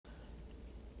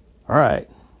All right,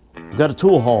 we've got a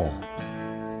tool haul.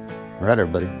 All right,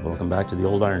 everybody, welcome back to the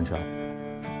old iron shop.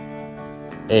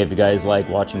 Hey, if you guys like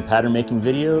watching pattern making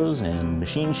videos and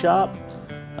machine shop,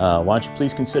 why don't you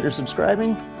please consider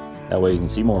subscribing? That way you can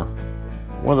see more.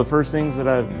 One of the first things that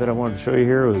I wanted to show you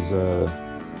here was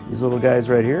these little guys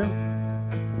right here.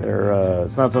 They're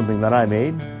it's not something that I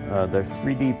made. They're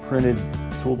 3D printed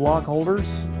tool block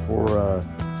holders for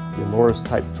the Loris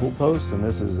type tool post, and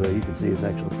this is you can see it's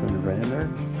actually printed right in there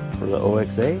for the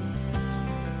OXA,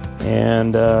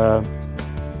 and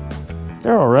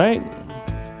they're all right.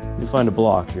 Let me find a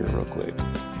block here real quick.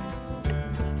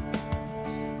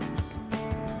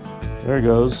 There it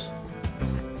goes.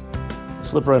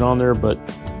 Slip right on there, but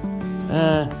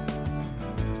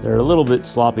they're a little bit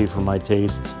sloppy for my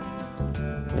taste,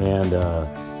 and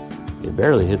it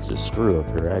barely hits this screw up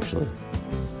here actually.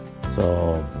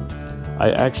 So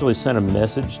I actually sent a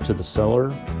message to the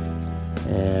seller,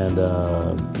 and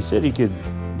he said he could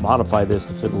modify this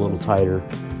to fit a little tighter.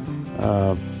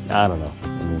 I don't know. I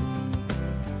mean,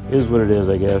 it is what it is,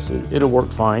 I guess. It'll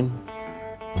work fine.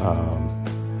 I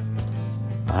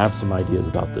have some ideas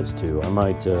about this too. I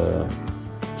might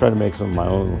try to make some of my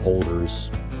own holders.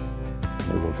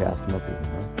 Maybe we'll cast them up here,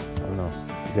 huh? I don't know.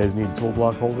 If you guys need tool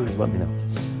block holders, let me know.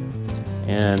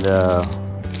 And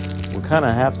we'll kind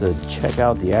of have to check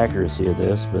out the accuracy of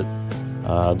this, but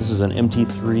this is an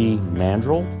MT3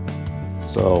 mandrel.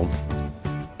 So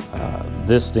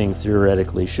this thing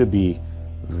theoretically should be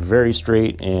very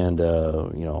straight and,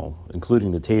 you know,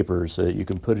 including the tapers, so that you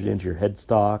can put it into your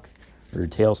headstock or your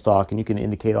tailstock, and you can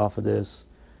indicate off of this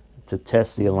to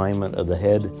test the alignment of the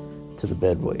head to the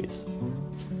bedways.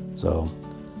 So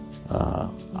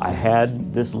I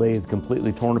had this lathe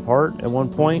completely torn apart at one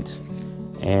point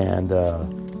and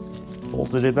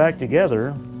bolted it back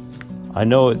together. I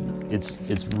know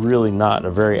it's really not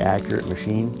a very accurate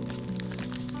machine,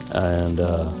 and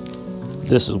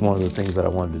this is one of the things that I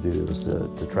wanted to do, was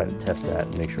to try to test that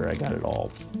and make sure I got it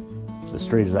all as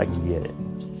straight as I can get it.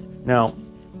 Now,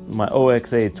 my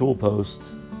OXA tool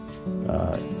post,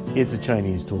 it's a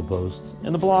Chinese tool post,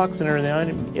 and the blocks and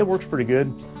everything, it works pretty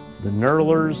good. The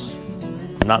knurlers,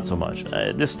 not so much.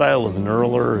 This style of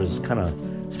knurler is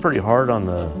it's pretty hard on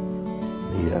the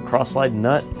cross-slide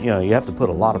nut. You know, you have to put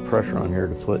a lot of pressure on here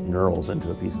to put knurls into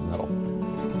a piece of metal.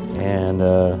 And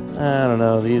I don't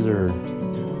know, these are a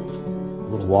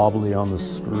little wobbly on the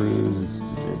screws.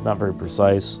 It's not very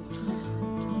precise.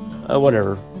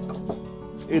 Whatever.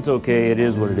 It's okay, it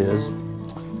is what it is.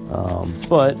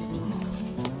 But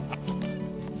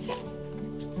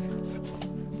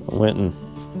I went and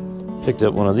picked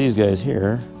up one of these guys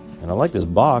here, and I like this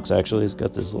box actually. It's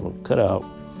got this little cutout,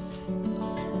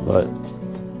 but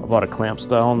I bought a clamp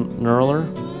style knurler,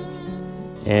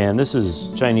 and this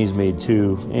is Chinese made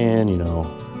too, and you know,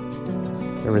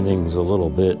 everything's a little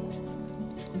bit,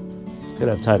 could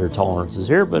have tighter tolerances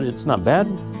here, but it's not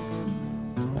bad.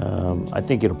 I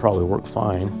think it'll probably work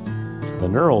fine. The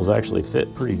knurls actually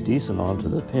fit pretty decent onto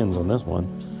the pins on this one,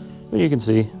 but you can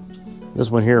see this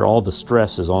one here, all the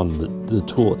stress is on the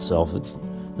tool itself.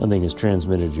 Nothing is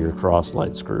transmitted to your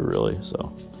cross-slide screw really.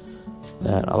 So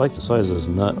I like the size of this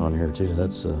nut on here too.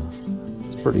 It's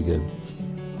pretty good.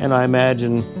 And I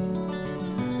imagine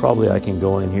probably I can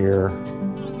go in here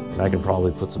and I can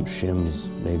probably put some shims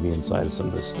maybe inside of some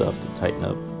of this stuff to tighten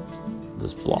up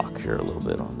this block here a little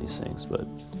bit on these things. But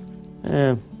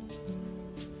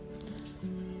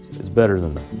it's better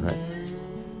than nothing, right?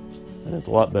 And it's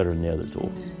a lot better than the other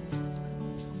tool.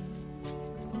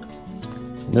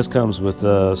 And this comes with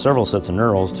several sets of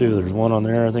knurls too. There's one on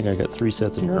there. I think I got 3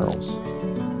 sets of knurls.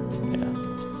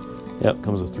 Yeah. Yep,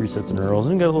 comes with 3 sets of knurls.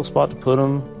 And got a little spot to put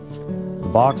them. The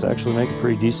box actually make a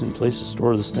pretty decent place to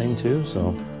store this thing too,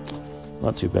 so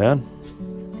not too bad.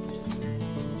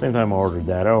 Same time I ordered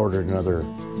that, I ordered another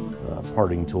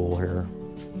parting tool here.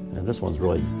 And this one's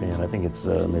really thin. I think it's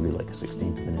maybe like a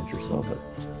 1/16 of an inch or so, but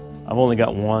I've only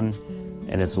got one,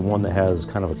 and it's the one that has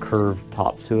kind of a curved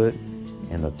top to it.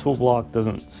 And the tool block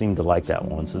doesn't seem to like that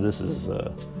one, so this is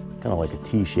kind of like a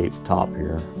T-shaped top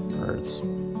here, or it's, I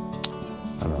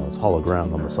don't know, it's hollow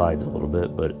ground on the sides a little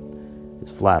bit, but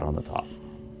it's flat on the top.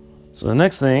 So the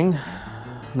next thing,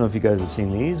 I don't know if you guys have seen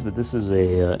these, but this is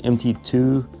a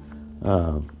MT2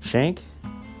 shank,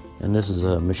 and this is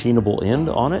a machinable end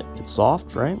on it. It's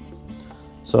soft, right?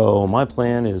 So my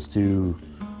plan is to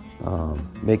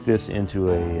make this into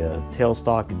a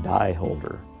tailstock die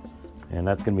holder. And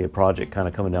that's going to be a project kind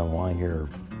of coming down the line here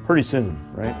pretty soon,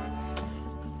 right?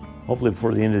 Hopefully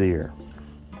before the end of the year.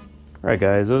 All right,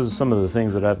 guys, those are some of the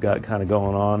things that I've got kind of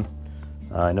going on.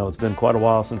 I know it's been quite a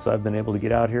while since I've been able to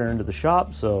get out here into the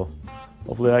shop, so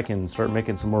hopefully I can start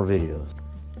making some more videos.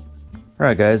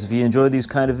 Alright guys, if you enjoy these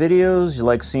kind of videos, you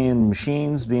like seeing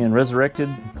machines being resurrected,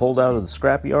 pulled out of the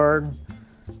scrapyard,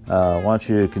 why don't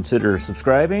you consider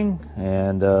subscribing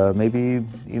and maybe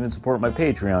even support my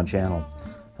Patreon channel.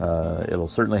 It'll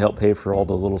certainly help pay for all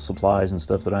the little supplies and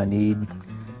stuff that I need.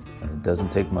 And it doesn't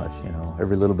take much, you know,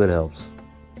 every little bit helps.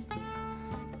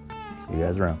 See you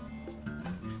guys around.